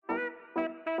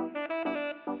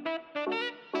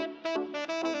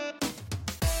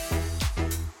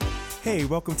Hey,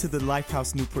 welcome to the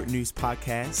Lifehouse Newport News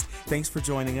podcast. Thanks for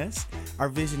joining us. Our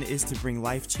vision is to bring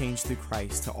life change through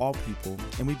Christ to all people,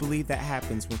 and we believe that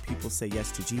happens when people say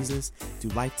yes to Jesus, do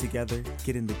life together,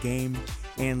 get in the game,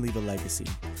 and leave a legacy.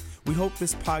 We hope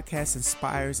this podcast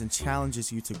inspires and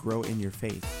challenges you to grow in your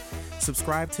faith.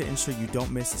 Subscribe to ensure you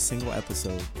don't miss a single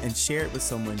episode, and share it with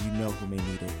someone you know who may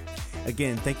need it.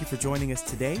 Again, thank you for joining us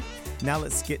today. Now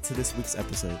let's get to this week's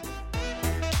episode.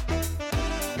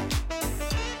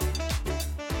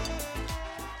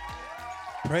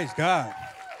 Praise God.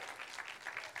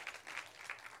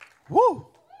 Woo.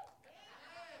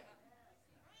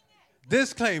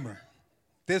 Disclaimer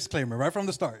right from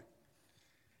the start.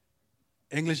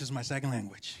 English is my second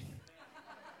language.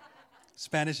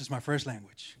 Spanish is my first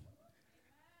language.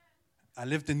 I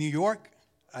lived in New York.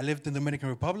 I lived in the Dominican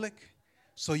Republic,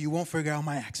 so you won't figure out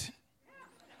my accent.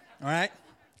 All right?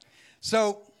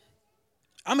 So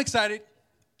I'm excited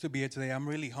to be here today. I'm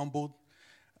really humbled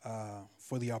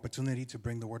for the opportunity to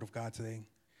bring the Word of God today.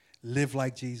 Live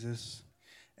like Jesus.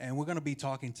 And we're going to be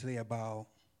talking today about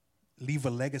leave a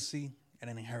legacy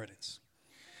and an inheritance.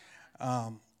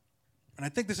 And I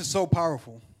think this is so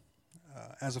powerful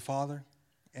as a father.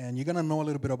 And you're going to know a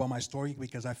little bit about my story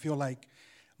because I feel like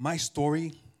my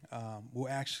story will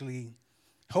actually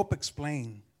help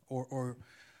explain or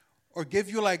give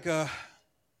you like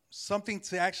something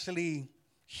to actually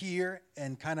hear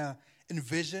and kind of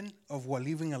envision of what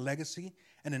leaving a legacy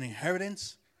and an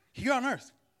inheritance here on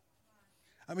earth.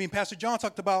 I mean, Pastor John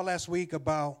talked about last week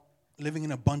about living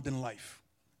an abundant life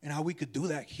and how we could do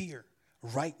that here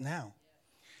right now.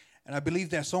 And I believe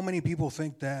that so many people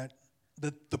think that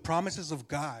the promises of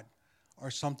God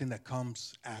are something that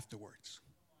comes afterwards.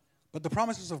 But the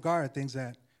promises of God are things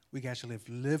that we can actually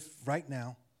live right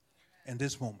now in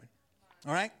this moment.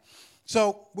 All right?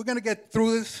 So we're going to get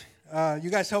through this. You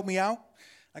guys help me out.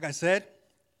 Like I said,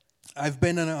 I've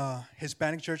been in a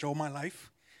Hispanic church all my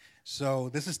life, so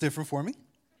this is different for me.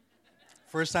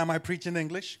 First time I preach in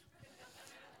English.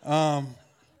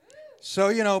 So,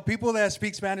 you know, people that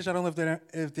speak Spanish, I don't know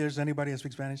if there's anybody that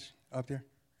speaks Spanish up there.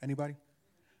 Anybody?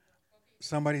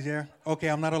 Somebody's there? Okay,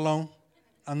 I'm not alone.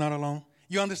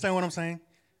 You understand what I'm saying?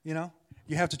 You know?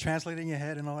 You have to translate it in your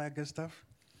head and all that good stuff.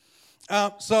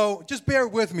 So just bear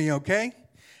with me, okay?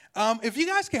 If you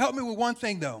guys can help me with one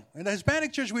thing, though. In the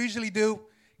Hispanic church, we usually do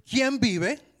quien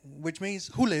vive, which means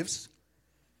who lives,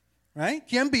 right?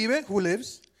 Quien vive, who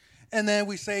lives. And then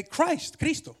we say Christ,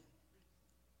 Cristo.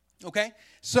 Okay?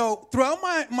 So throughout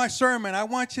my sermon, I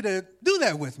want you to do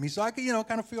that with me so I can,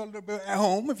 kind of feel a little bit at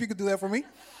home if you could do that for me.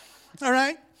 All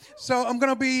right? So I'm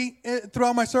going to be,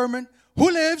 throughout my sermon, who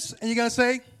lives? And you're going to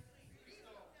say,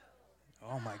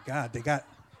 oh, my God, they got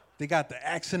the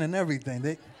accent and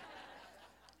everything.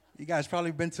 You guys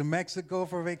probably been to Mexico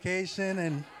for vacation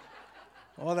and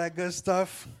all that good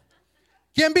stuff.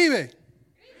 ¿Quién vive?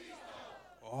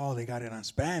 Oh, they got it on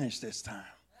Spanish this time.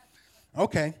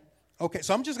 Okay,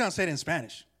 so I'm just going to say it in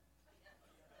Spanish.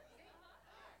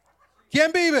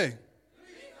 ¿Quién vive?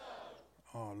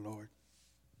 Oh, Lord.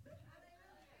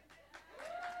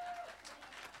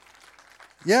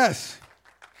 Yes.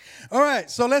 All right,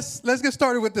 so let's get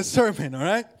started with the sermon, all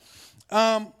right?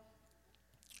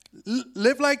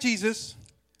 Live like Jesus,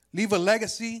 leave a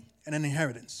legacy and an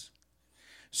inheritance.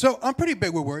 So I'm pretty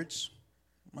big with words.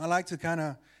 I like to kind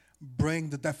of bring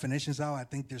the definitions out. I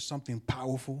think there's something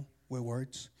powerful with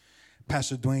words.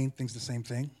 Pastor Dwayne thinks the same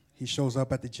thing. He shows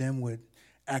up at the gym with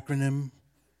acronym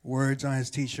words on his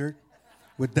T-shirt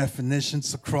with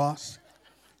definitions across.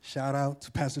 Shout out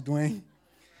to Pastor Dwayne.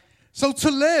 So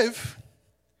to live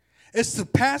is to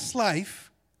pass life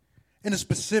in a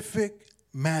specific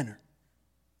manner.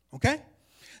 Okay?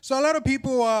 So a lot of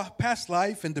people pass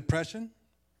life in depression,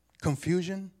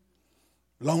 confusion,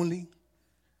 lonely,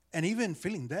 and even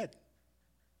feeling dead.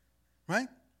 Right?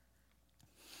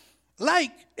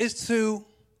 Like is to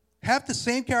have the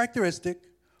same characteristic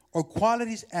or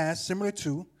qualities as, similar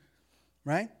to,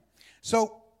 right?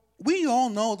 So we all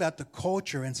know that the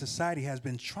culture and society has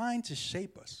been trying to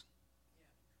shape us.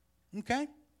 Okay?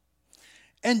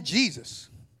 And Jesus,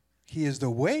 he is the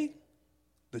way,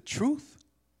 the truth,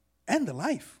 and the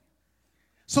life.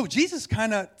 So Jesus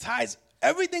kind of ties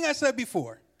everything I said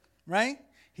before, right?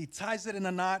 He ties it in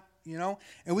a knot, and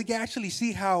we can actually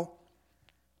see how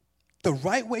the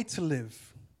right way to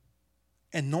live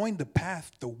and knowing the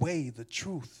path, the way, the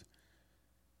truth,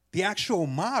 the actual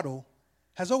model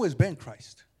has always been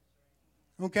Christ.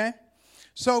 Okay?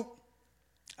 So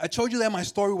I told you that my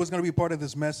story was going to be part of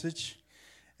this message,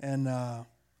 and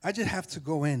I just have to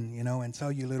go in, and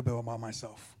tell you a little bit about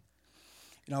myself.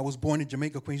 I was born in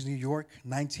Jamaica, Queens, New York,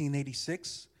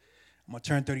 1986. I'm going to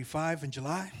turn 35 in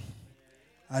July.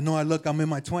 I know I'm in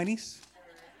my 20s.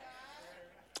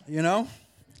 You know?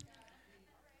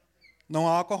 No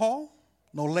alcohol,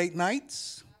 no late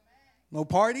nights, no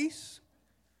parties.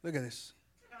 Look at this.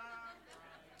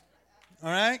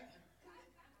 All right?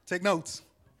 Take notes.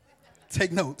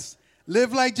 Take notes.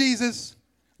 Live like Jesus,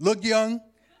 look young,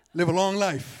 live a long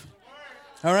life.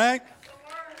 All right?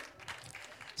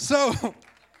 So,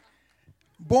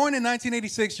 born in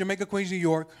 1986, Jamaica, Queens, New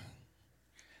York.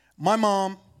 My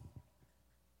mom,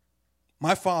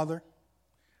 my father,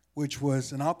 which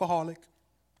was an alcoholic,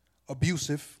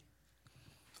 abusive,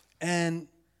 and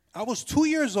I was 2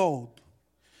 years old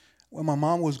when my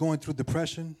mom was going through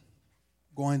depression,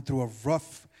 going through a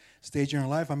rough stage in her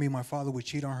life. I mean, my father would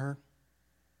cheat on her.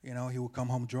 You know, he would come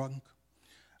home drunk,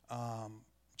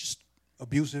 just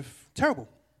abusive, terrible.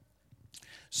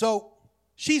 So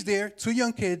she's there, 2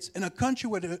 young kids, in a country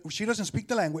where she doesn't speak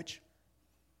the language.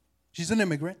 She's an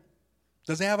immigrant,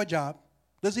 doesn't have a job,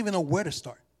 doesn't even know where to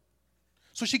start.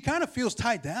 So she kind of feels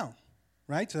tied down,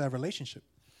 right, to that relationship.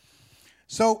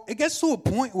 So it gets to a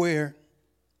point where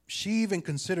she even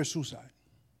considers suicide.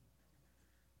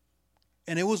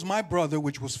 And it was my brother,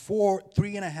 which was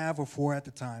 3 and a half or 4 at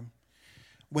the time,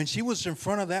 when she was in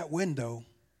front of that window,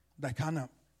 that kind of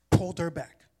pulled her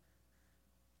back.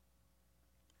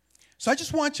 So I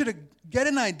just want you to get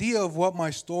an idea of what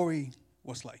my story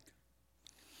was like.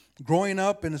 Growing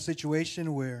up in a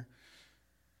situation where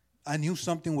I knew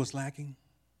something was lacking.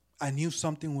 I knew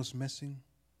something was missing.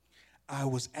 I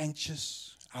was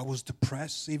anxious. I was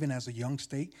depressed, even as a young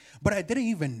state. But I didn't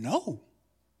even know,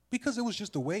 because it was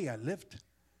just the way I lived.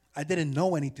 I didn't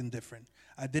know anything different.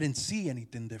 I didn't see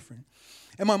anything different.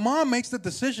 And my mom makes the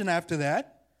decision after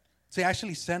that to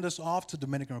actually send us off to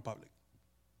Dominican Republic,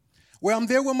 where I'm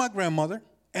there with my grandmother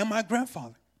and my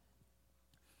grandfather.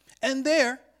 And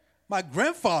there, my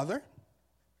grandfather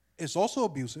is also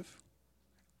abusive,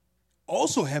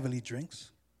 also heavily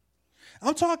drinks.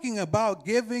 I'm talking about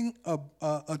giving a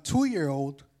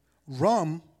 2-year-old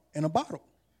rum in a bottle.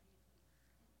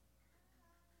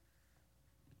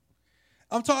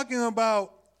 I'm talking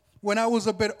about when I was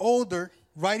a bit older,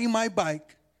 riding my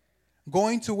bike,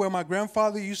 going to where my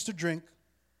grandfather used to drink,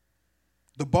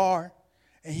 the bar,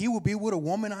 and he would be with a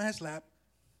woman on his lap,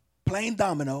 playing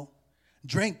domino,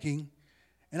 drinking,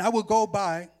 and I would go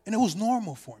by, and it was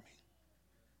normal for me.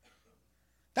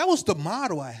 That was the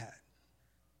model I had.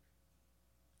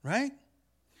 Right?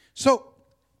 So,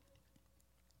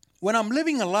 when I'm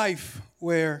living a life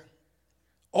where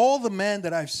all the men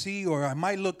that I see or I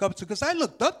might look up to, because I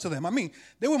looked up to them. I mean,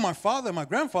 they were my father and my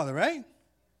grandfather, right?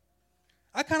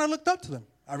 I kind of looked up to them.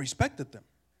 I respected them.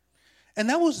 And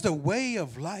that was the way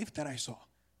of life that I saw.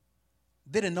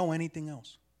 Didn't know anything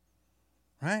else.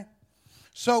 Right?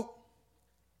 So,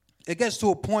 it gets to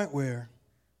a point where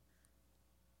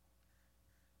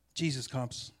Jesus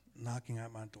comes knocking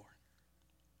at my door.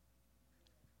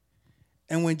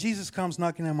 And when Jesus comes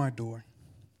knocking at my door,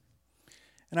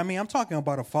 and I mean, I'm talking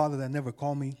about a father that never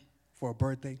called me for a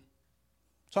birthday.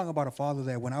 I'm talking about a father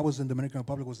that when I was in the Dominican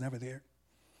Republic was never there.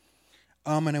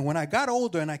 And then when I got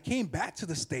older and I came back to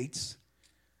the States,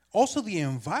 also the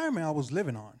environment I was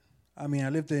living on. I mean, I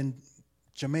lived in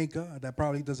Jamaica. That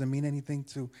probably doesn't mean anything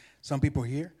to some people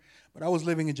here. But I was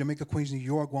living in Jamaica, Queens, New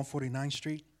York, 149th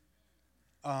Street.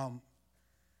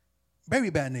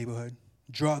 Very bad neighborhood.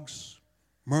 Drugs,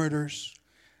 murders.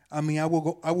 I mean, I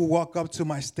will walk up to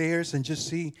my stairs and just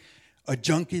see a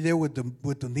junkie there with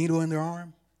the needle in their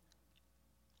arm.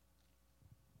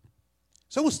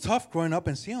 So it was tough growing up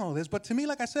and seeing all this. But to me,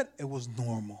 like I said, it was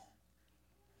normal.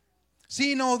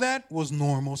 Seeing all that was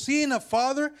normal. Seeing a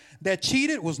father that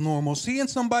cheated was normal. Seeing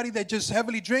somebody that just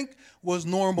heavily drank was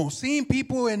normal. Seeing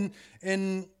people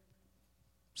in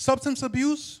substance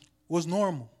abuse was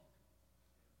normal.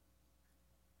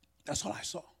 That's all I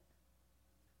saw.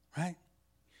 Right?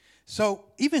 So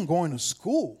even going to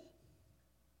school,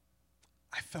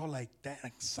 I felt like that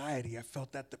anxiety. I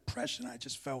felt that depression. I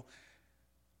just felt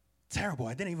terrible.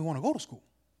 I didn't even want to go to school.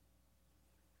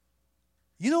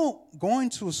 You know, going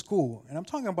to a school, and I'm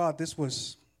talking about this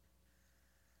was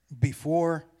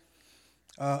before,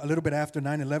 a little bit after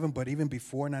 9/11, but even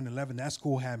before 9/11, that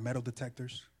school had metal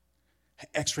detectors,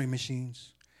 x-ray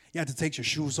machines. You had to take your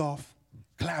shoes off,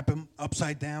 clap them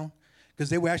upside down, because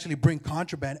they would actually bring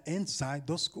contraband inside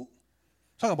the school.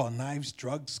 Talking about knives,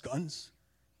 drugs, guns.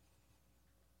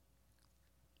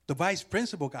 The vice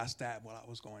principal got stabbed while I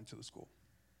was going to the school.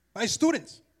 By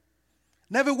students.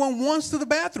 Never went once to the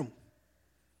bathroom.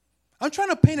 I'm trying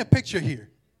to paint a picture here.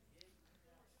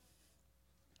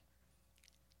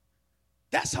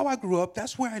 That's how I grew up.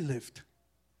 That's where I lived.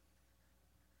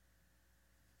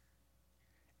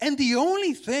 And the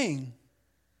only thing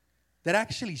that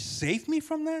actually saved me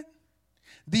from that,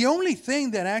 the only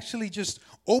thing that actually just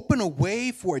opened a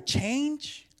way for a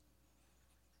change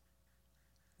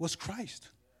was Christ.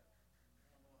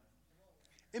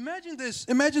 Imagine this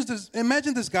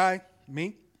guy,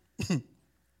 me,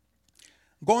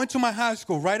 going to my high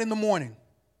school right in the morning,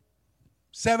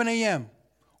 7 a.m.,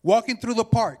 walking through the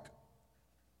park,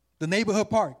 the neighborhood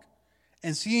park,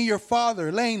 and seeing your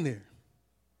father laying there,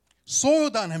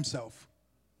 soiled on himself,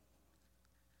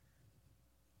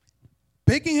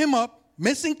 picking him up,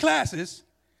 missing classes,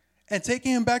 and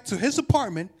taking him back to his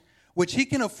apartment, which he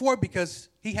can afford because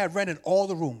he had rented all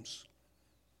the rooms.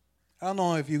 I don't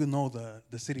know if you know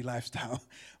the city lifestyle,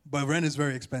 but rent is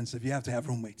very expensive. You have to have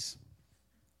roommates.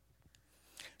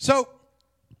 So,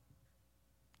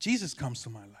 Jesus comes to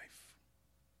my life.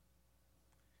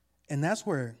 And that's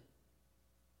where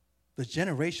the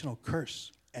generational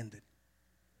curse ended.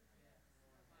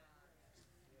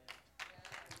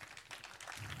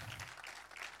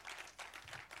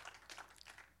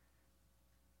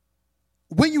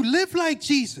 When you live like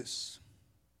Jesus,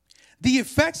 the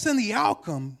effects and the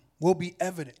outcome will be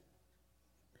evident.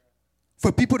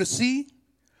 For people to see,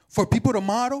 for people to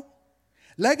model,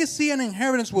 legacy and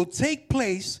inheritance will take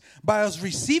place by us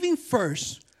receiving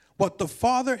first what the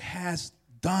Father has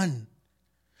done,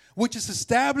 which is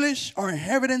establish our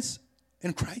inheritance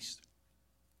in Christ.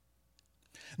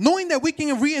 Knowing that we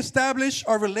can reestablish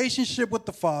our relationship with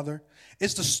the Father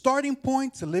is the starting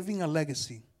point to living a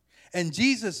legacy. And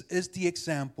Jesus is the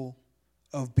example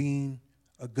of being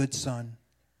a good son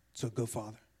to a good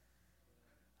father.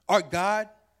 Our God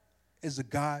is a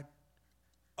God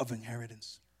of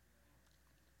inheritance.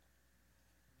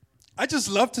 I just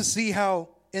love to see how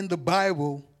in the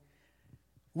Bible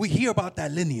we hear about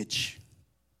that lineage.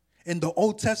 In the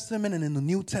Old Testament and in the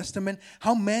New Testament,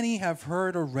 how many have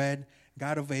heard or read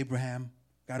God of Abraham,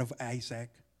 God of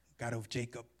Isaac, God of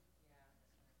Jacob?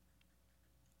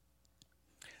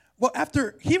 Well,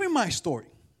 after hearing my story,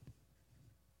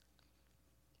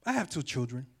 I have 2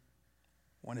 children.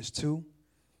 One is 2,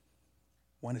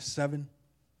 one is 7.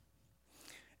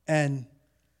 And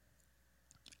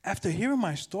after hearing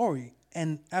my story,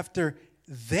 and after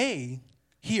they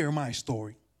hear my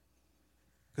story,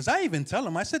 because I even tell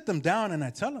them, I sit them down and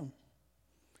I tell them,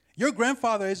 your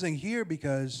grandfather isn't here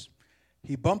because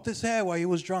he bumped his head while he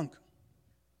was drunk.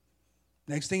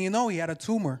 Next thing you know, he had a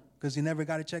tumor because he never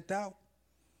got it checked out.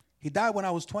 He died when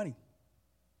I was 20.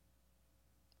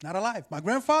 Not alive. My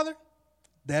grandfather,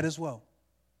 dead as well.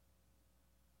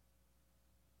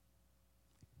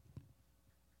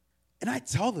 And I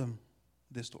tell them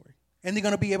this story. And they're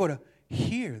going to be able to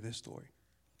hear this story.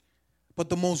 But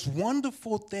the most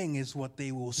wonderful thing is what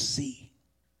they will see.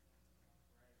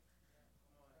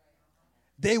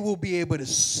 They will be able to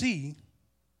see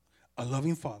a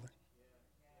loving father.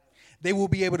 They will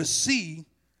be able to see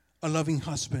a loving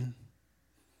husband.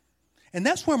 And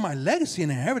that's where my legacy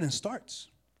and inheritance starts.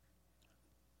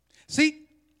 See,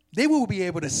 they will be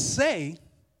able to say,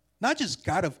 not just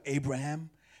God of Abraham,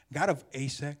 God of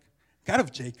Isaac, God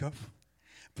of Jacob,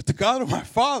 but the God of my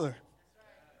father.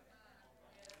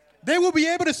 They will be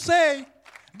able to say,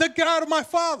 the God of my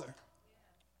father.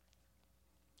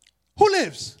 Who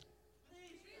lives?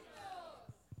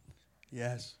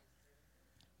 Yes.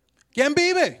 ¿Quién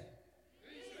vive?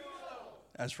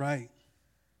 That's right.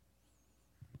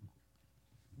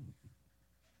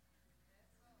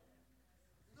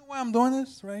 You know why I'm doing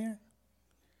this right here?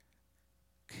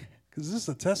 Because this is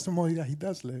a testimony that he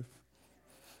does live.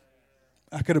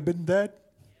 I could have been dead.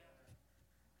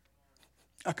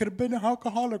 I could have been an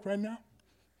alcoholic right now.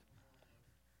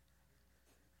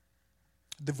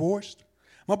 Divorced.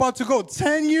 I'm about to go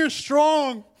 10 years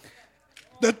strong.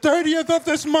 The 30th of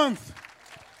this month.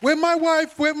 With my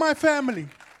wife, with my family.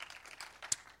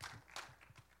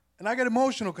 And I get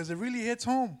emotional because it really hits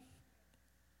home.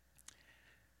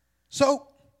 So,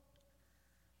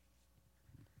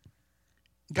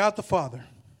 God the Father.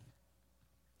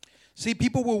 See,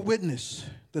 people will witness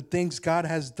the things God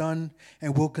has done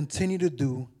and will continue to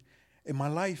do in my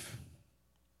life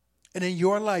and in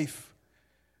your life.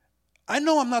 I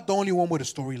know I'm not the only one with a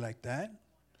story like that.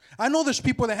 I know there's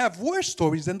people that have worse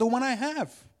stories than the one I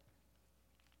have.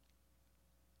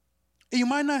 You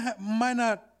might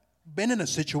not been in a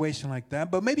situation like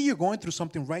that, but maybe you're going through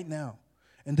something right now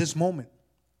in this moment.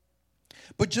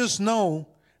 But just know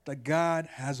that God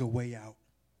has a way out.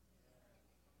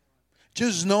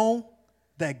 Just know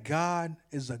that God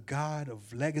is a God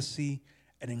of legacy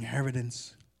and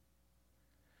inheritance.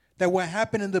 That what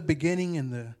happened in the beginning in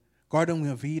the Garden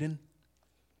of Eden,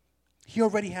 he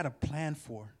already had a plan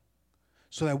for,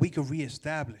 so that we could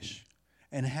reestablish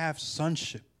and have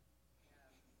sonship.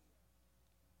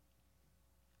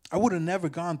 I would have never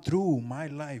gone through my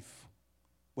life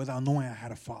without knowing I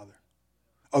had a father,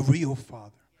 a real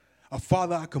father, a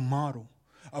father I could model,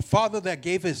 a father that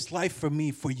gave his life for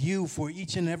me, for you, for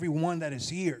each and every one that is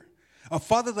here, a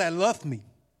father that loved me,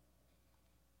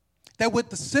 that with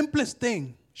the simplest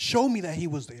thing showed me that he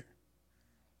was there.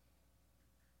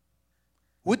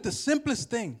 With the simplest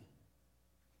thing.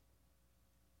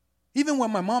 Even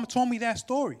when my mom told me that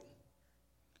story,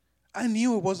 I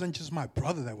knew it wasn't just my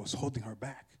brother that was holding her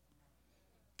back.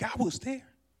 God was there.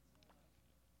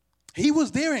 He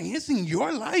was there, and he's in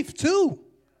your life too.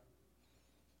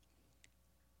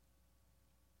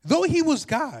 Though he was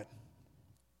God,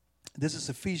 this is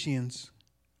Philippians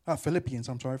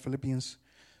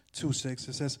 2:6.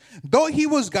 It says, though he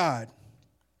was God,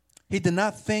 he did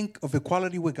not think of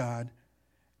equality with God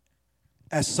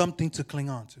as something to cling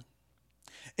on to.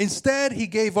 Instead, he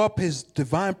gave up his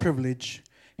divine privilege.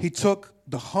 He took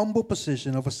the humble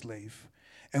position of a slave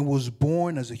and was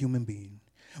born as a human being.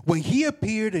 When he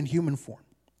appeared in human form,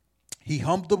 he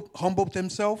humbled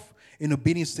himself in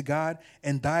obedience to God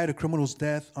and died a criminal's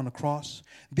death on a cross.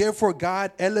 Therefore,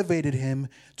 God elevated him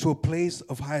to a place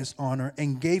of highest honor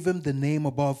and gave him the name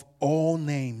above all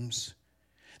names,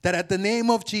 that at the name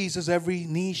of Jesus every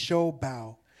knee shall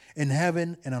bow in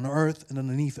heaven and on earth and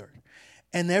underneath earth,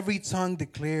 and every tongue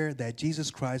declare that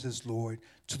Jesus Christ is Lord,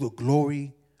 to the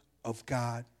glory of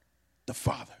God the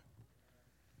Father.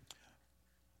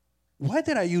 Why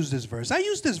did I use this verse? I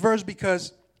use this verse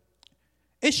because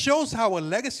it shows how a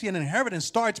legacy and inheritance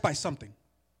starts by something.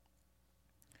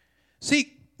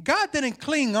 See, God didn't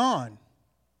cling on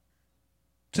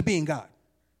to being God.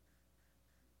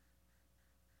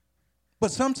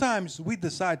 But sometimes we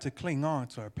decide to cling on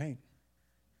to our pain.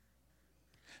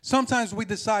 Sometimes we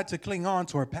decide to cling on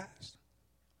to our past.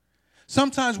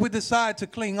 Sometimes we decide to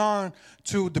cling on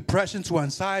to depression, to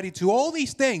anxiety, to all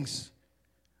these things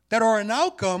that are an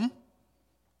outcome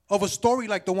of a story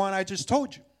like the one I just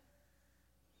told you.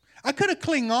 I could have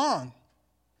clung on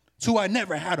to I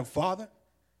never had a father.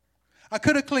 I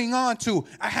could have clung on to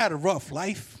I had a rough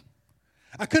life.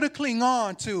 I could have clung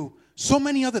on to so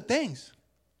many other things.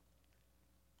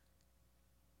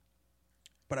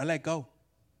 But I let go.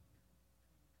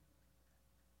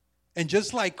 And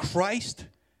just like Christ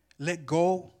let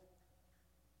go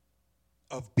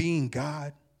of being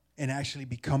God and actually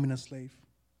becoming a slave.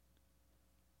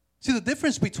 See, the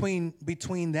difference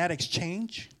between that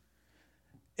exchange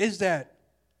is that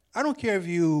I don't care if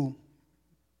you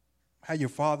had your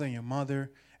father and your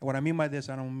mother. And what I mean by this,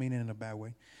 I don't mean it in a bad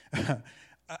way.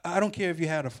 I don't care if you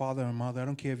had a father and a mother. I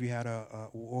don't care if you had a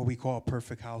what we call a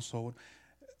perfect household.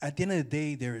 At the end of the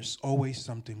day, there is always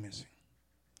something missing.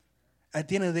 At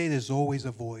the end of the day, there's always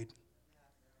a void.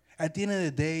 At the end of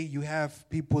the day, you have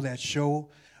people that show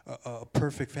a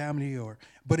perfect family,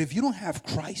 but if you don't have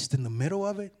Christ in the middle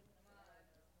of it,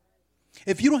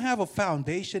 if you don't have a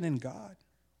foundation in God,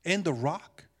 in the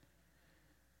rock,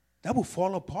 that will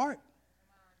fall apart.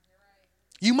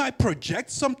 You might project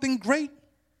something great.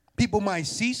 People might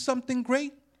see something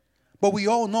great. But we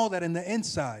all know that in the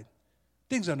inside,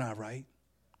 things are not right.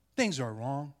 Things are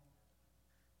wrong.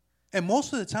 And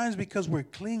most of the times because we're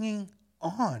clinging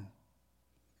on.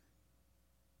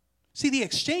 See, the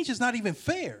exchange is not even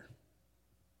fair.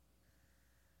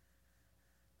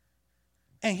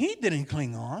 And he didn't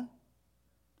cling on.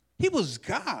 He was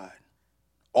God,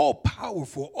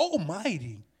 all-powerful,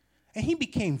 almighty. And he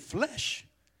became flesh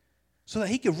so that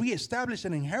he could reestablish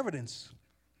an inheritance,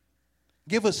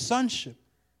 give us sonship,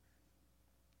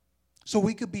 so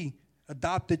we could be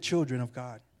adopted children of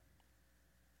God.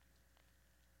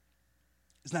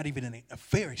 It's not even a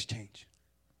fair exchange.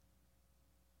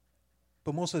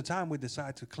 But most of the time, we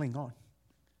decide to cling on.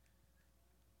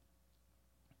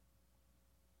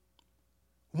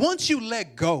 Once you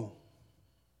let go,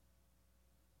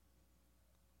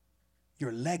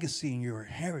 your legacy and your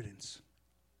inheritance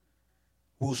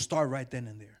will start right then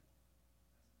and there.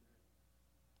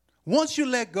 Once you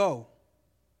let go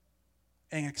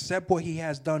and accept what he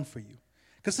has done for you,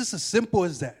 because it's as simple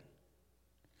as that.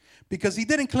 Because he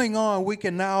didn't cling on, we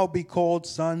can now be called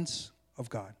sons of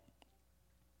God.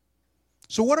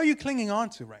 So what are you clinging on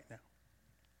to right now?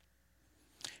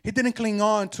 He didn't cling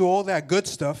on to all that good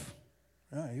stuff.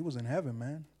 He was in heaven,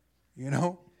 man. You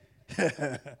know?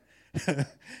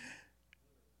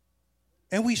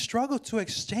 And we struggle to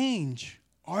exchange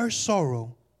our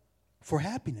sorrow for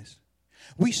happiness.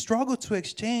 We struggle to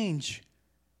exchange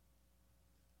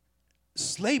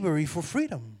slavery for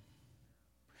freedom.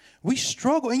 We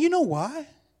struggle. And you know why?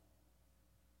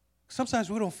 Sometimes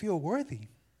we don't feel worthy.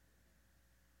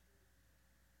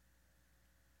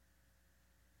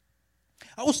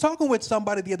 I was talking with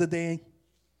somebody the other day,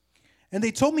 And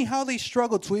they told me how they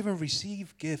struggle to even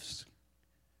receive gifts,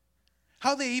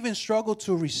 how they even struggle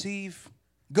to receive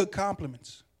good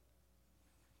compliments.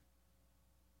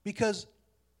 Because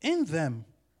in them,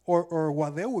 or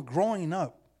while they were growing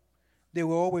up, they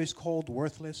were always called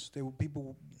worthless.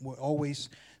 People would always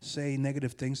say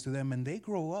negative things to them, and they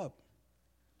grow up.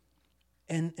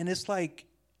 And it's like,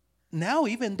 now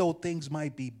even though things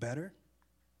might be better,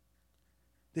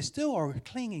 they still are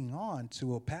clinging on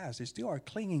to a past. They still are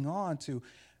clinging on to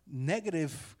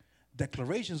negative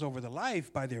declarations over their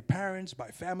life by their parents,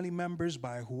 by family members,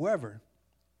 by whoever.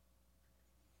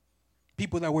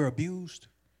 People that were abused,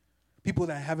 people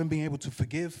that haven't been able to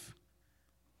forgive.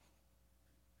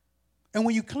 And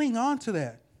when you cling on to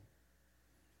that,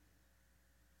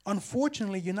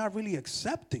 unfortunately, you're not really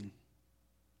accepting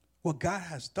what God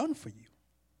has done for you.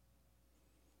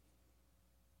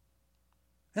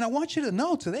 And I want you to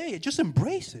know today, just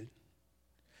embrace it.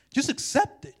 Just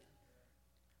accept it.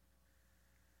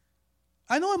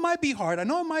 I know it might be hard. I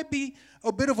know it might be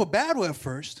a bit of a battle at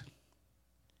first.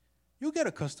 You'll get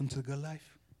accustomed to the good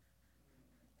life.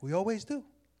 We always do.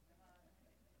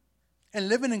 And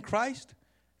living in Christ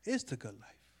is the good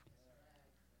life.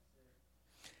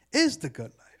 Is the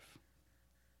good life.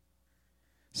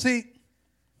 See,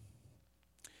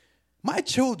 my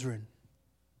children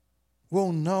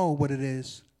will know what it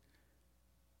is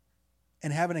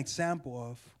and have an example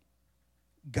of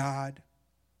God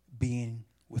being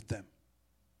with them.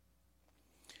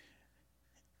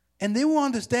 And they will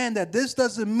understand that this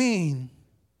doesn't mean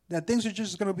that things are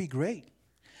just going to be great.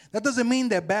 That doesn't mean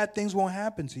that bad things won't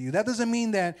happen to you. That doesn't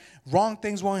mean that wrong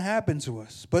things won't happen to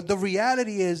us. But the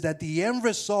reality is that the end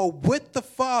result with the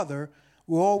Father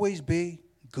will always be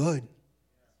good.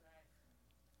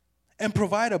 And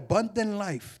provide abundant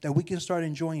life that we can start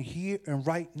enjoying here and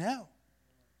right now.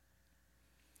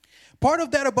 Part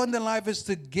of that abundant life is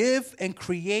to give and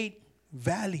create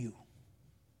value.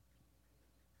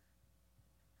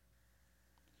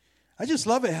 I just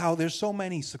love it how there's so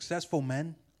many successful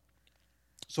men,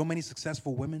 so many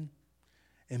successful women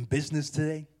in business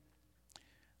today.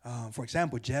 For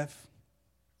example, Jeff,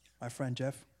 my friend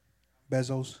Jeff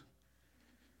Bezos,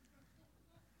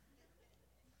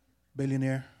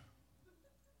 billionaire.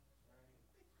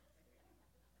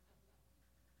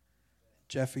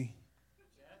 Jeffy.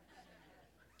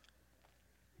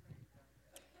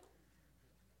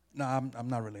 No, I'm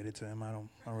not related to him. I don't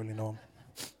really know him.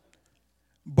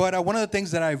 But one of the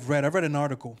things that I've read an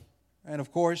article. And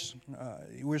of course,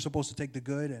 we're supposed to take the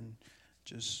good and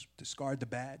just discard the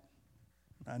bad.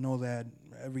 I know that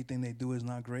everything they do is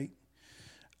not great.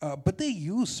 But they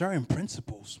use certain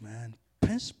principles, man.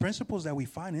 Principles that we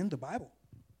find in the Bible.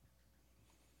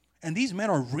 And these men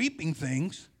are reaping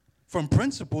things from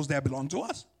principles that belong to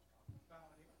us.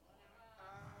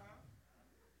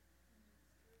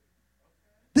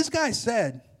 This guy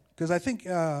said, because I think,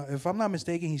 if I'm not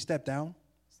mistaken, he stepped down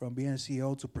from being a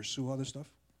CEO to pursue other stuff.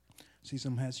 See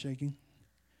some heads shaking.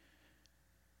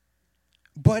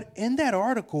 But in that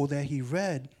article that he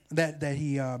read,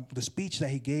 the speech that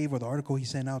he gave or the article he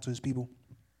sent out to his people,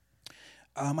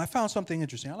 I found something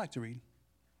interesting. I like to read.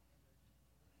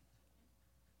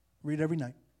 Read every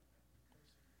night.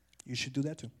 You should do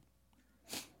that too.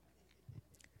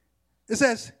 It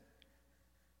says,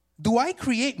 do I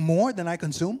create more than I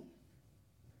consume?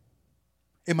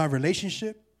 In my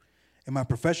relationship, in my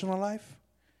professional life,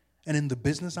 and in the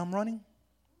business I'm running?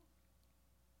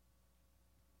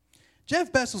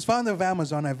 Jeff Bezos, founder of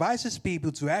Amazon, advises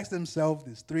people to ask themselves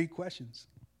these 3 questions.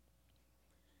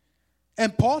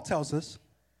 And Paul tells us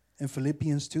in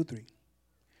Philippians 2:3,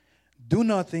 do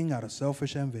nothing out of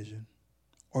selfish ambition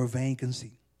or vain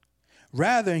conceit.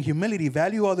 Rather, in humility,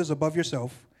 value others above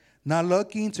yourself, not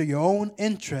looking to your own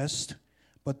interest,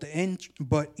 but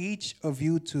each of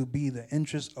you to be the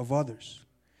interest of others.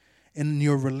 In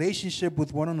your relationship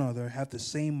with one another, have the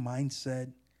same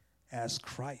mindset as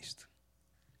Christ.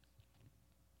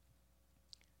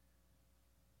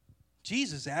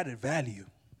 Jesus added value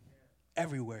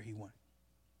everywhere he went.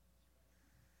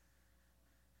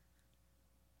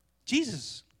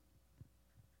 Jesus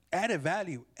added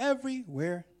value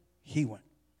everywhere he went.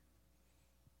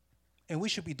 And we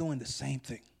should be doing the same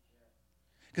thing.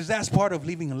 Because that's part of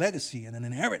leaving a legacy and an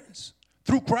inheritance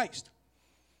through Christ.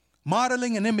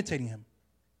 Modeling and imitating him.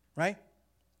 Right?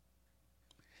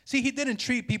 See, he didn't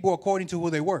treat people according to who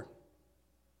they were.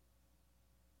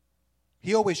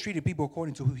 He always treated people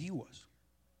according to who he was.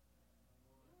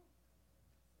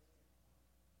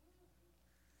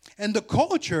 And the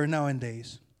culture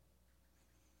nowadays,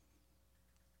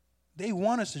 they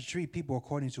want us to treat people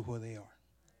according to who they are.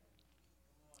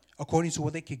 According to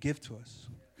what they could give to us.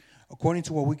 according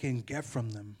to what we can get from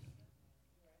them.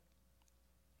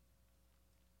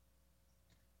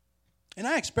 And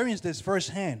I experienced this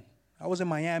firsthand. I was in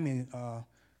Miami a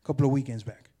couple of weekends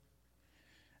back.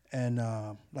 And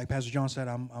like Pastor John said,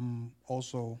 I'm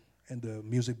also in the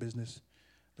music business,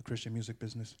 the Christian music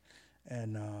business.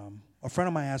 And a friend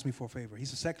of mine asked me for a favor.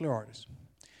 He's a secular artist.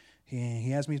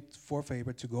 He asked me for a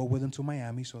favor to go with him to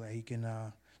Miami so that he can,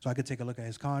 so I could take a look at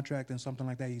his contract and something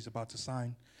like that. He's about to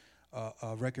sign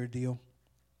a record deal.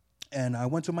 And I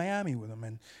went to Miami with him.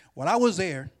 And while I was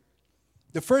there,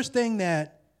 the first thing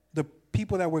that the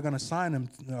people that were going to sign him,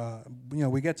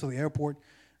 we get to the airport,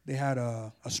 they had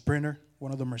a Sprinter,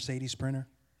 one of the Mercedes Sprinter,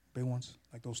 big ones,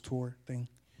 like those tour thing.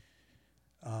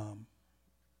 I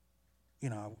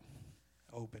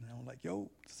opened and I'm like, yo,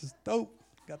 this is dope.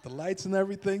 Got the lights and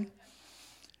everything.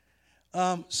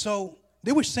 So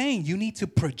they were saying you need to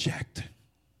project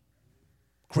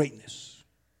greatness.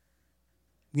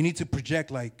 You need to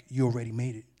project like you already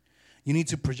made it. You need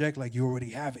to project like you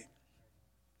already have it.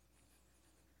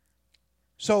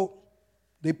 So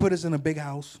they put us in a big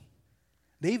house.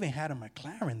 They even had a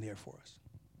McLaren there for us.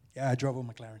 Yeah, I drove a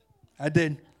McLaren. I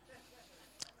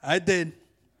did.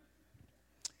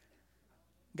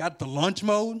 Got the launch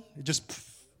mode. It's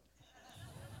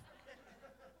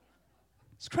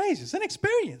crazy. It's an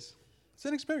experience.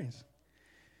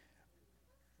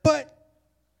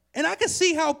 And I could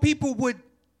see how people would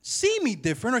see me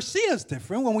different or see us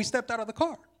different when we stepped out of the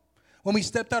car, when we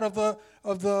stepped out of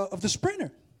the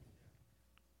Sprinter.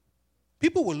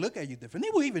 People will look at you different.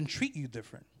 They will even treat you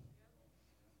different.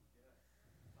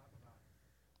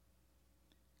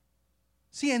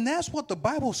 See, and that's what the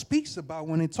Bible speaks about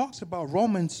when it talks about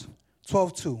Romans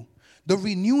 12:2. The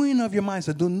renewing of your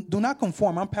mindset. Do not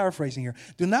conform. I'm paraphrasing here.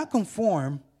 Do not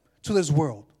conform to this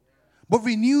world, but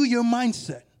renew your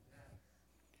mindset.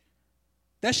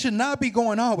 That should not be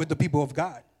going on with the people of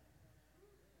God.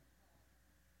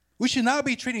 We should not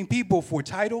be treating people for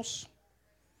titles,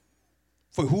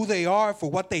 for who they are, for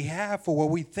what they have, for what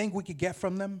we think we could get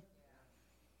from them.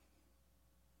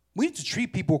 We need to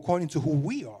treat people according to who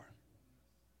we are.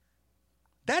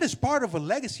 That is part of a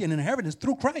legacy and inheritance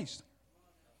through Christ.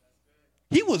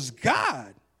 He was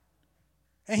God.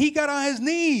 And he got on his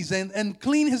knees and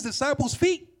cleaned his disciples'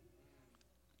 feet.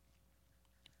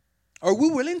 Are we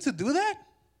willing to do that?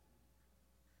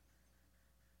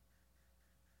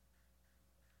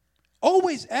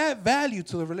 Always add value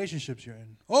to the relationships you're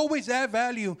in. Always add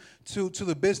value to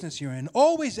the business you're in.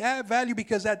 Always add value,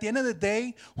 because at the end of the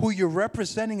day, who you're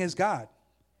representing is God.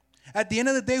 At the end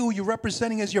of the day, who you're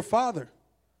representing is your Father.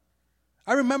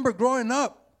 I remember growing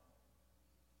up,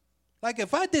 like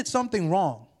if I did something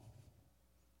wrong,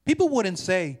 people wouldn't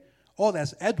say, oh,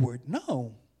 that's Edward.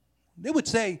 No. They would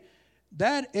say,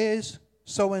 that is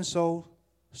so-and-so's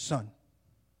son.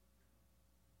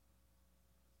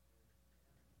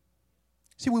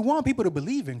 See, we want people to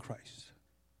believe in Christ.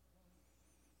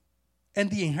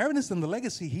 And the inheritance and the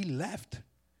legacy he left,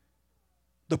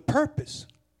 the purpose,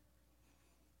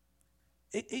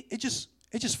 it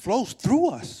just flows through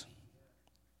us.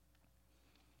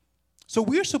 So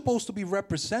we're supposed to be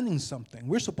representing something.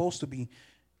 We're supposed to be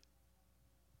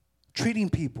treating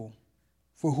people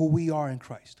for who we are in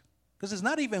Christ. Because it's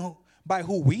not even by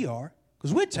who we are,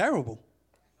 because we're terrible.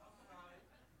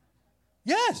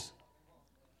 Yes.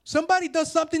 Somebody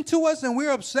does something to us and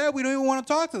we're upset. We don't even want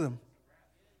to talk to them.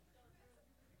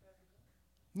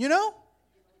 You know?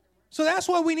 So that's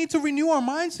why we need to renew our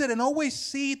mindset and always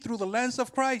see through the lens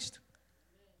of Christ.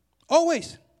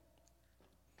 Always.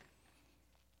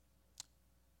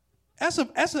 As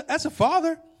a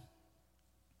father,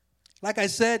 like I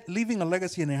said, leaving a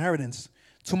legacy and inheritance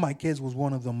to my kids was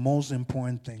one of the most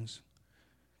important things.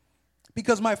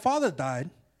 Because my father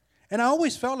died, and I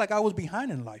always felt like I was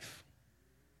behind in life.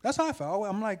 That's how I felt.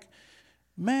 I'm like,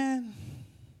 man,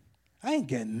 I ain't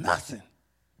getting nothing.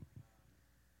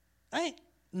 I ain't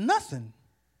nothing.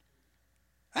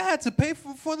 I had to pay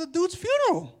for the dude's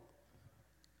funeral.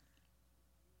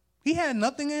 He had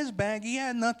nothing in his bank. He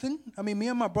had nothing. I mean, me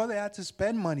and my brother had to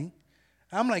spend money.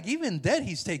 I'm like, even dead,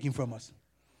 he's taking from us.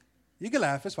 You can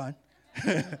laugh. It's fine.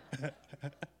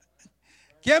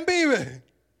 Can't be it.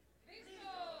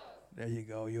 There you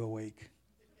go. You're awake.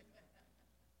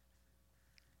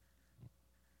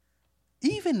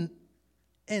 Even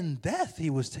in death, he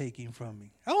was taking from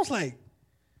me. I was like,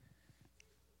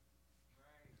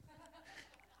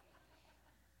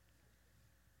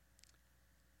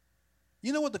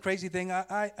 you know what the crazy thing?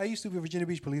 I used to be a Virginia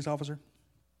Beach police officer.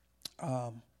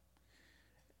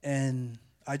 And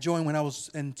I joined when I was,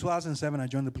 in 2007, I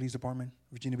joined the police department,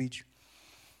 Virginia Beach.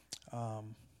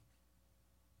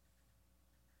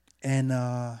 And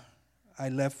I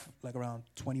left like around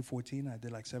 2014. I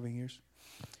did like 7 years.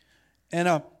 And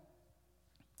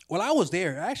while I was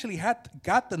there, I actually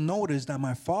got the notice that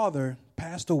my father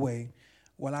passed away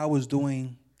while I was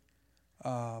doing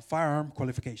firearm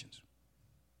qualifications.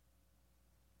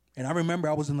 And I remember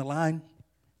I was in the line,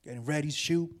 getting ready to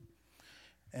shoot,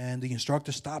 and the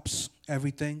instructor stops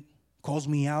everything, calls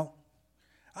me out.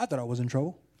 I thought I was in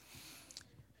trouble.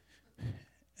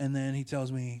 And then he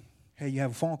tells me, hey, you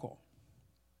have a phone call.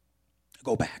 I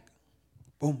go back.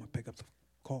 Boom, I pick up the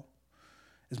call.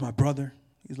 It's my brother.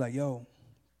 He's like, yo,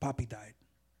 Papi died.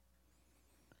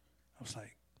 I was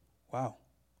like, wow.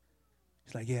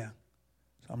 He's like, yeah.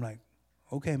 So I'm like,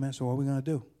 okay, man, so what are we going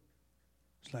to do?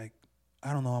 It's like,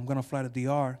 I don't know, I'm going to fly to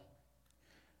DR.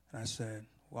 And I said,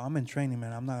 well, I'm in training,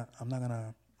 man. I'm not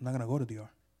going to go to DR.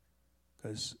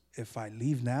 Because if I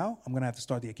leave now, I'm going to have to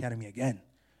start the academy again.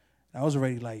 I was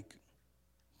already like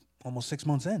almost 6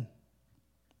 months in.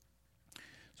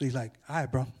 So he's like, all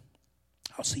right, bro,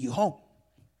 I'll see you home.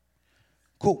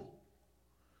 Cool.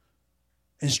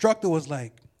 Instructor was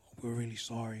like, we're really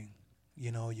sorry.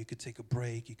 You know, you could take a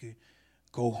break. You could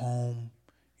go home.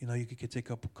 You know, you could take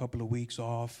up a couple of weeks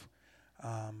off.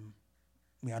 I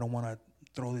mean, I don't want to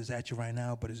throw this at you right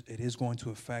now, but it is going to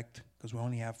affect because we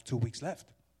only have 2 weeks left.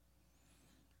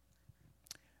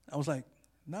 I was like,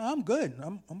 no, I'm good.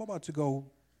 I'm about to go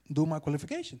do my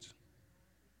qualifications.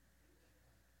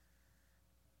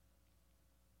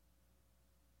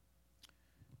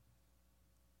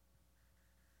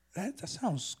 That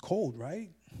sounds cold, right?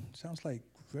 Sounds like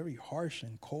very harsh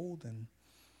and cold,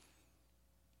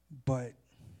 but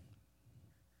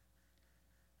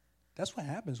that's what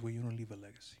happens when you don't leave a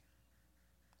legacy.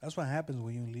 That's what happens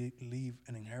when you leave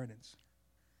an inheritance.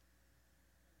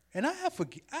 And I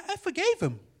forgave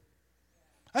him.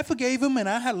 I forgave him, and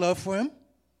I had love for him.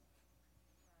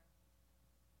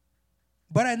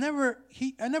 But I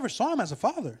never saw him as a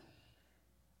father.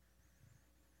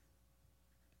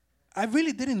 I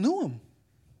really didn't know him.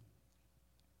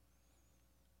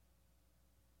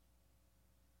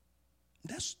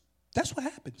 That's what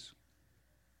happens.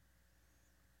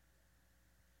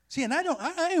 See, and I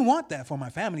didn't want that for my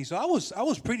family. So I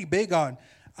was pretty big on,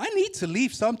 I need to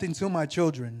leave something to my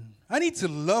children. I need to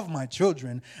love my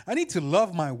children. I need to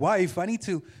love my wife. I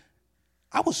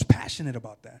was passionate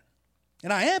about that.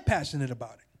 And I am passionate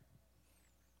about it.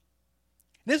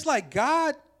 And it's like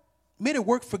God made it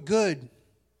work for good.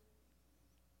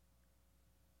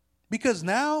 Because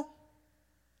now,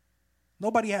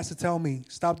 nobody has to tell me,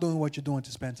 stop doing what you're doing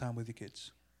to spend time with your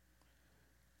kids.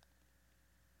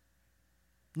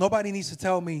 Nobody needs to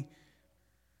tell me,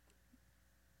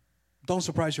 don't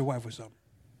surprise your wife with something.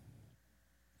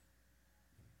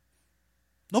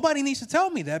 Nobody needs to tell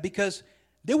me that because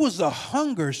there was a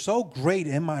hunger so great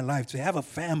in my life to have a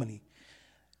family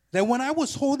that when I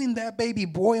was holding that baby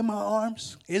boy in my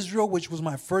arms, Israel, which was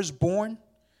my firstborn,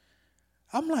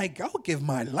 I'm like, I'll give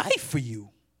my life for you.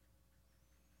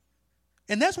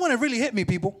 And that's when it really hit me,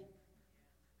 people.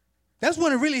 That's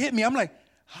when it really hit me. I'm like,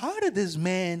 how did this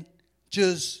man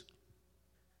just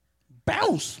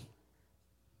bounce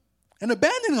and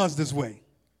abandon us this way?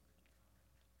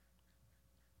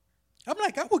 I'm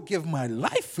like, I would give my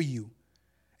life for you.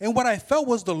 And what I felt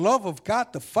was the love of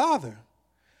God the Father.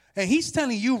 And he's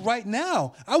telling you right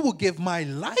now, I will give my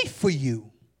life for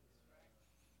you.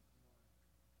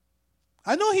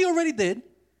 I know he already did.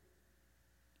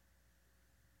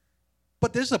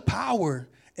 But there's a power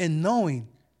in knowing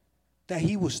that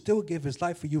he will still give his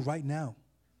life for you right now.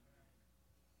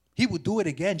 He will do it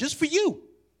again just for you.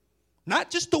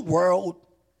 Not just the world.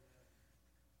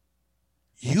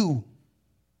 You.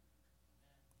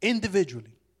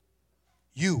 Individually.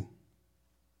 You.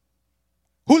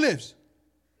 Who lives?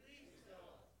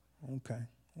 Okay.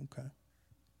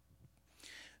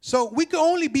 So we can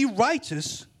only be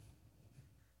righteous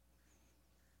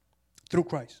through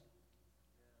Christ.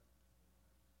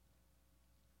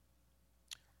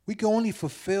 We can only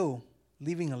fulfill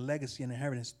leaving a legacy and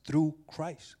inheritance through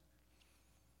Christ.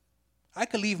 I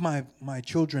could leave my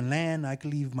children land. I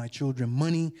could leave my children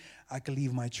money. I could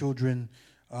leave my children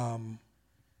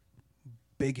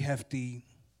big, hefty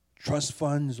trust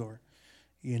funds, or,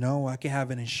 I could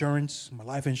have an insurance, my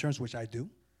life insurance, which I do,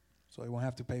 so they won't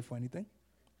have to pay for anything.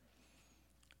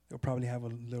 They'll probably have a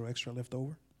little extra left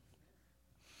over.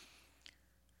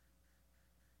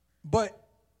 But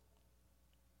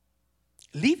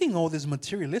leaving all these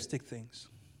materialistic things,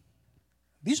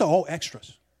 these are all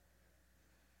extras.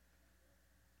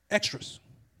 Extras.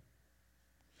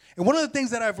 And one of the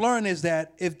things that I've learned is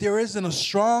that if there isn't a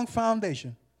strong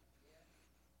foundation,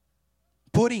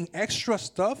 putting extra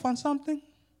stuff on something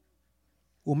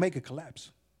will make it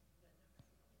collapse.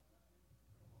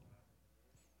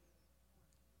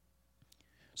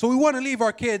 So we want to leave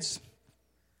our kids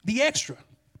the extra.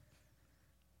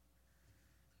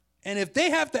 And if they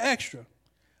have the extra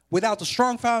without the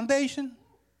strong foundation,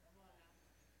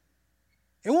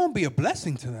 it won't be a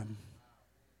blessing to them.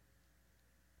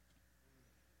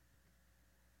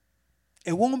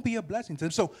 It won't be a blessing to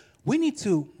them. So we need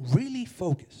to really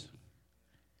focus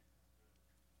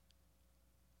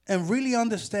and really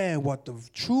understand what the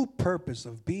true purpose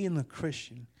of being a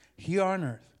Christian here on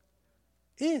earth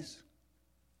is.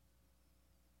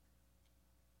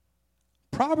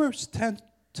 Proverbs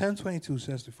 10:22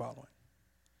 says the following.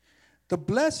 The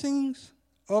blessings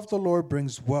of the Lord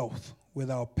brings wealth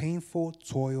without painful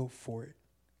toil for it.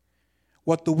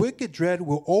 What the wicked dread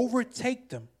will overtake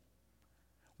them.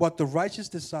 What the righteous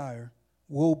desire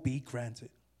will be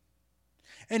granted.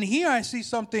 And here I see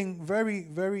something very,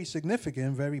 very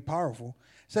significant, very powerful.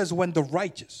 It says, when the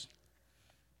righteous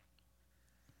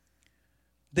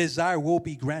desire will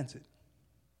be granted.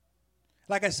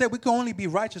 Like I said, we can only be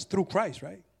righteous through Christ,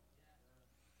 right?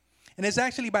 And it's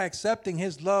actually by accepting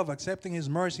his love, accepting his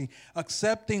mercy,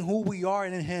 accepting who we are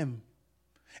in him,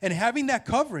 and having that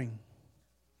covering.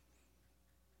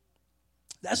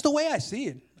 That's the way I see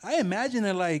it. I imagine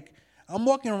it like I'm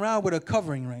walking around with a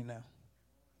covering right now.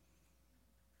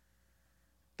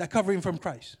 That covering from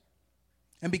Christ.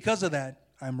 And because of that,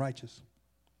 I'm righteous.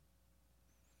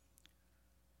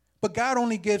 But God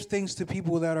only gives things to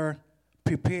people that are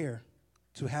prepared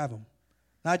to have them,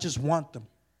 not just want them.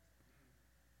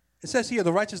 It says here,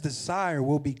 the righteous desire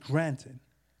will be granted.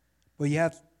 But you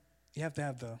have to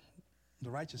have the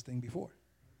righteous thing before.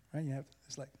 Right?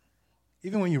 It's like,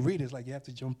 even when you read it, it's like you have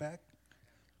to jump back.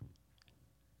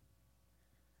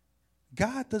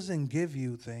 God doesn't give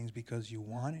you things because you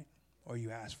want it or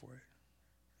you ask for it.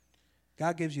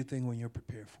 God gives you things when you're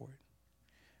prepared for it.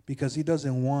 Because he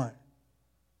doesn't want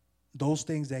those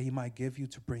things that he might give you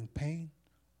to bring pain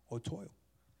or toil.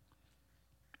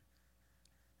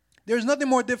 There's nothing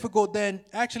more difficult than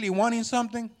actually wanting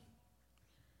something,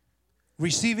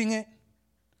 receiving it,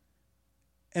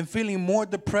 and feeling more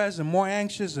depressed and more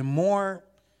anxious and more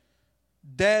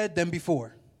dead than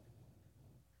before.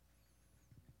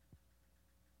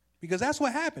 Because that's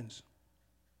what happens.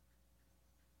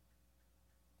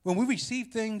 When we receive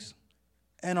things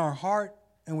in our heart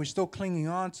and we're still clinging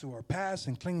on to our past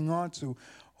and clinging on to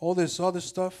all this other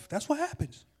stuff, that's what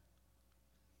happens.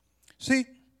 See,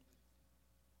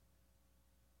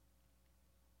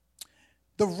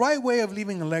 the right way of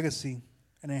leaving a legacy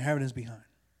and inheritance behind.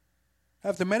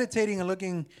 After meditating and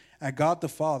looking at God the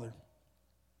Father,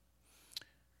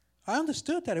 I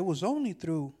understood that it was only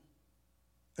through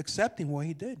accepting what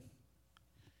he did.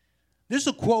 There's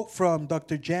a quote from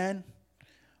Dr. Jan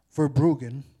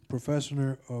Verbruggen,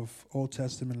 professor of Old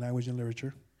Testament language and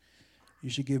literature. You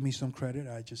should give me some credit.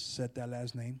 I just said that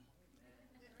last name.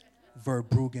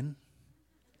 Verbruggen,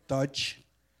 Dutch.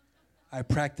 I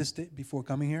practiced it before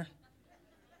coming here.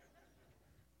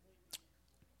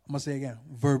 I'm going to say it again.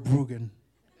 Verbruggen.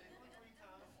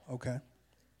 Okay.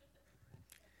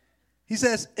 He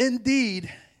says, indeed,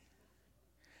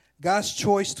 God's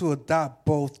choice to adopt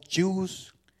both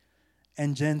Jews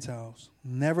and Gentiles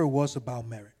never was about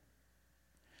merit,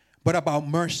 but about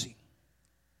mercy.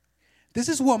 This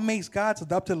is what makes God's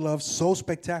adopted love so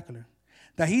spectacular,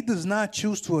 that he does not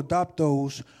choose to adopt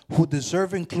those who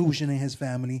deserve inclusion in his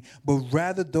family, but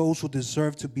rather those who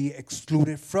deserve to be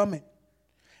excluded from it.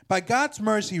 By God's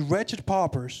mercy, wretched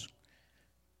paupers,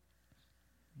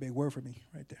 big word for me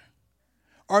right there,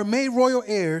 are made royal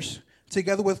heirs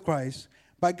together with Christ.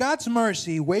 By God's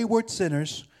mercy, wayward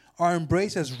sinners are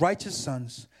embraced as righteous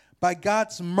sons. By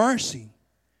God's mercy,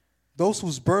 those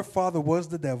whose birth father was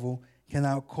the devil can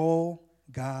now call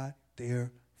God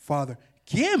their Father.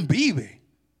 ¿Quién vive?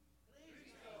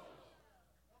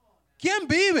 ¿Quién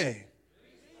vive?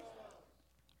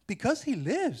 Because he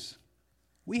lives,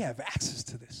 we have access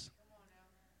to this.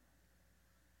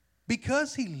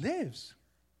 Because he lives,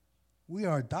 we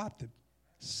are adopted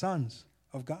sons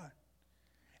of God.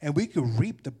 And we could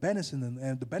reap the benefits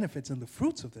and the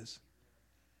fruits of this.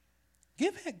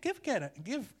 Give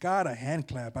God a hand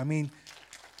clap. I mean,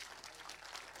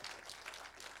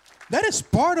 that is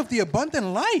part of the abundant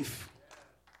life.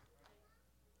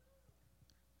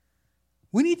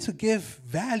 We need to give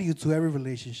value to every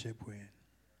relationship we're in.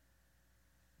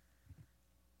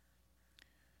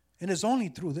 And it's only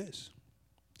through this.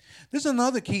 There's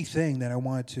another key thing that I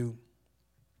wanted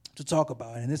to talk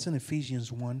about, and it's in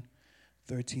Ephesians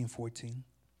 1:13-14.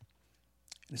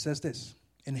 It says this,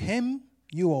 in him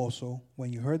you also,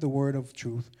 when you heard the word of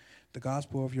truth, the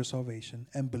gospel of your salvation,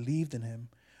 and believed in him,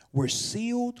 were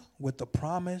sealed with the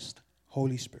promised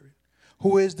Holy Spirit,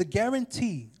 who is the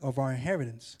guarantee of our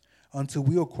inheritance until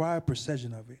we acquire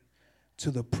possession of it,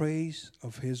 to the praise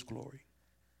of his glory.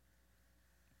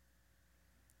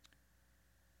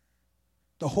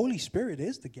 The Holy Spirit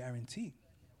is the guarantee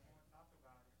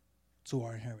to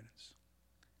our inheritance.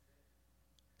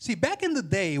 See, back in the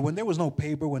day when there was no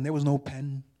paper, when there was no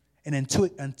pen, in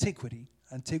antiquity,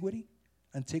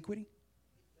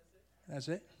 that's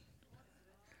it.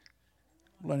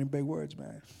 I'm learning big words,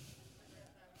 man.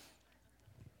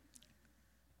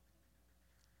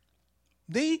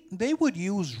 They would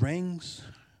use rings,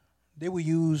 they would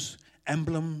use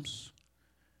emblems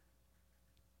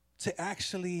to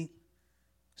actually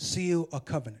seal a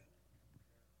covenant.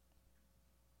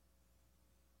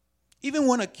 Even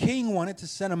when a king wanted to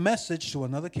send a message to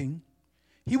another king,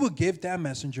 he would give that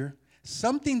messenger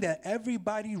something that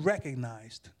everybody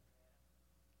recognized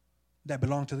that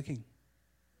belonged to the king.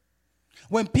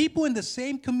 When people in the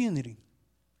same community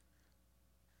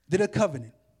did a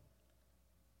covenant,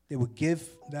 they would give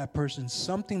that person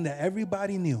something that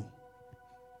everybody knew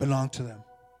belonged to them.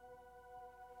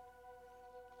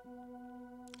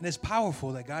 And it's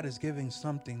powerful that God is giving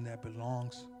something that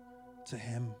belongs to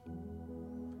him.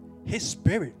 His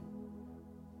Spirit.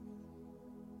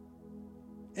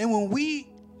 And when we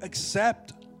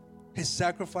accept his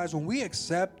sacrifice, when we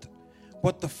accept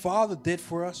what the Father did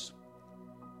for us,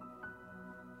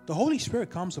 the Holy Spirit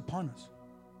comes upon us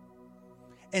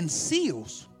and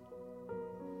seals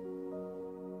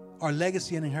our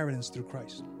legacy and inheritance through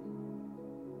Christ.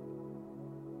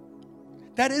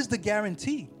 That is the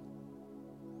guarantee.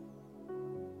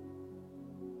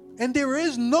 And there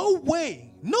is no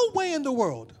way in the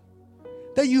world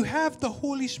that you have the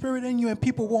Holy Spirit in you and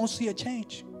people won't see a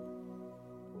change.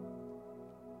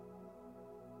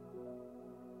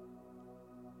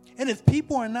 And if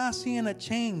people are not seeing a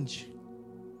change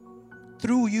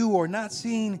through you, or not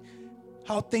seeing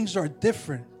how things are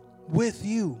different with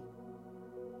you,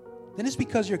 then it's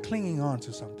because you're clinging on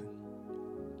to something.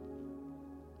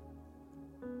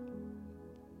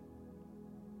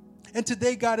 And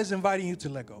today God is inviting you to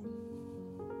let go.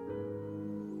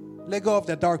 Let go of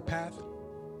that dark path.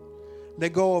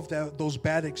 Let go of those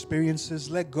bad experiences.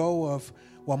 Let go of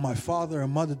what my father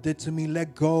and mother did to me.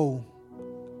 Let go.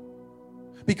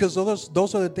 Because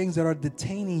those are the things that are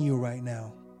detaining you right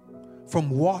now from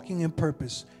walking in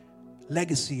purpose,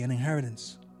 legacy, and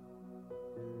inheritance.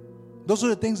 Those are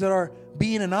the things that are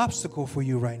being an obstacle for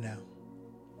you right now.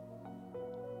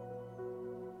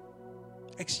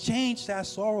 Exchange that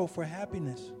sorrow for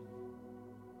happiness.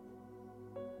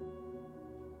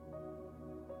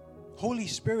 Holy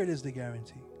Spirit is the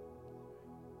guarantee.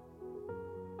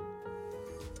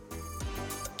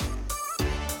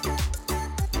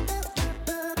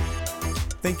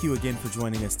 Thank you again for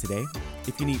joining us today.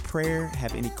 If you need prayer,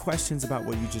 have any questions about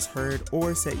what you just heard,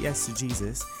 or said yes to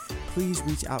Jesus, please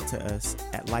reach out to us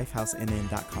at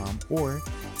lifehousenn.com or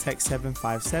text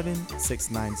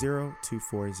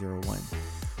 757-690-2401.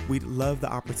 We'd love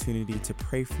the opportunity to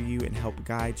pray for you and help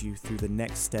guide you through the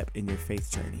next step in your faith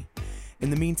journey.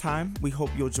 In the meantime, we hope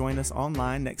you'll join us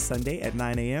online next Sunday at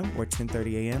 9 a.m. or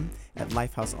 10:30 a.m. at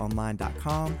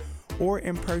lifehouseonline.com, or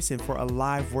in person for a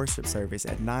live worship service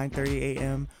at 9:30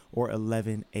 a.m. or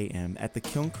 11 a.m. at the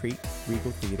Kiln Creek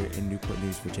Regal Theater in Newport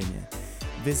News, Virginia.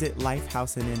 Visit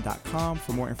lifehousenn.com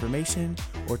for more information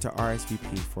or to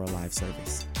RSVP for a live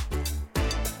service.